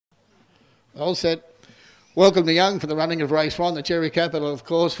All set. Welcome to Young for the running of race 1, the Cherry Capital, of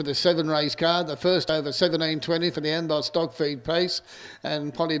course, for the 7-race card. The first over 17.20 for the AMBOS stock feed pace.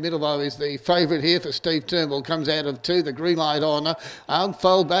 And Ponty Middlebow is the favourite here for Steve Turnbull. Comes out of 2, the green light on.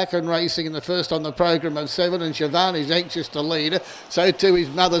 Unfold back and racing in the first on the program of 7. And Shivani's anxious to lead. So too is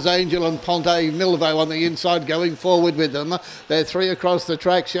Mother's Angel and Ponty Middlebow on the inside going forward with them. They're 3 across the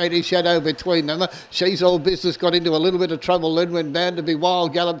track, Shady Shadow between them. She's All Business got into a little bit of trouble then when Bound to Be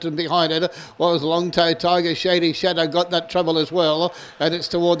Wild galloped and behind it was Long Toe Tiger. Shady Shadow got that trouble as well, and it's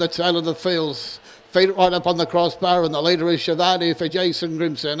toward the tail of the fields. Feet right up on the crossbar, and the leader is Shivani for Jason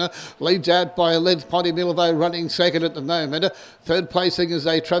Grimson. Leads out by a length, Ponty Middlebow running second at the moment. Third placing as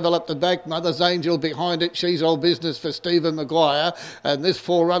they travel up the back, Mother's Angel behind it. She's All Business for Stephen Maguire. And this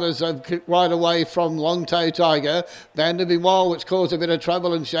 4 runners have kicked right away from Long Toe Tiger. Bound to Be Wild, which caused a bit of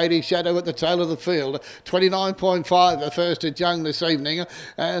trouble, and Shady Shadow at the tail of the field. 29.5 the first at Young this evening.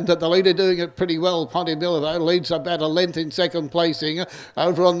 And the leader doing it pretty well, Ponty Middlebow, leads about a length in second placing.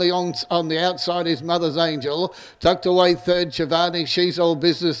 Over on the outside is Mother's Angel. Tucked away third, Shivani. She's All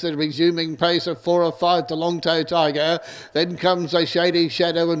Business, the resuming pace of 4 or 5 to Long Toe Tiger. Then comes a Shady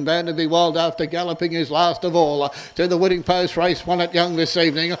Shadow and Bound to Be Wild after galloping his last of all. To the winning post, race 1 at Young this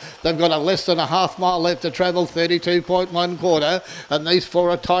evening. They've got a less than a half mile left to travel, 32.1 quarter. And these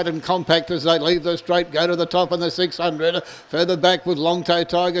 4 are tight and compact as they leave the straight, go to the top in the 600. Further back with Long Toe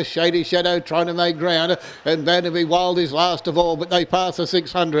Tiger, Shady Shadow trying to make ground. And Bound to Be Wild is last of all, but they pass the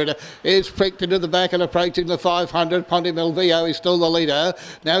 600. It's pricked into the back and approaching the 500. Ponty Middlebow is still the leader.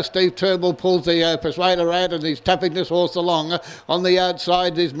 Now Steve Turnbull pulls the Persuader out and he's tapping this horse along. On the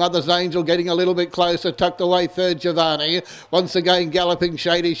outside is Mother's Angel getting a little bit closer. Tucked away third, Giovanni. Once again galloping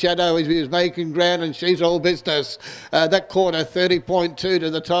Shady Shadow as he is making ground, and She's All Business. That quarter 30.2 to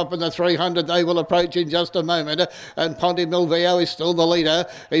the top, and the 300 they will approach in just a moment. And Ponty Middlebow is still the leader.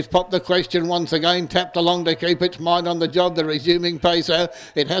 He's popped the question once again, tapped along to keep its mind on the job. The resuming pacer.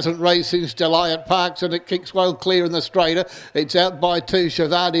 It hasn't raced since July at Parks, and it kicks well clear in the straight. It's out by 2,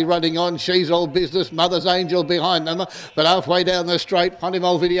 Shivani running on. She's All Business, Mother's Angel behind them. But halfway down the straight, Ponty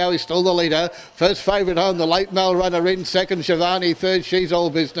Middlebow is still the leader. First favourite home, the late mail runner in. Second, Shivani. Third, She's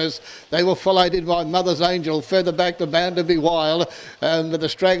All Business. They were followed in by Mother's Angel. Further back, the Bound to Be Wild. And the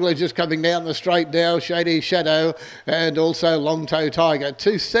straggler just coming down the straight now, Shady Shadow, and also Long Toe Tiger.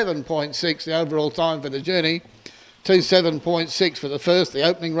 2:07.6 the overall time for the journey. 2:07.6 for the first, the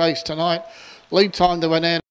opening race tonight. Lead time to an end.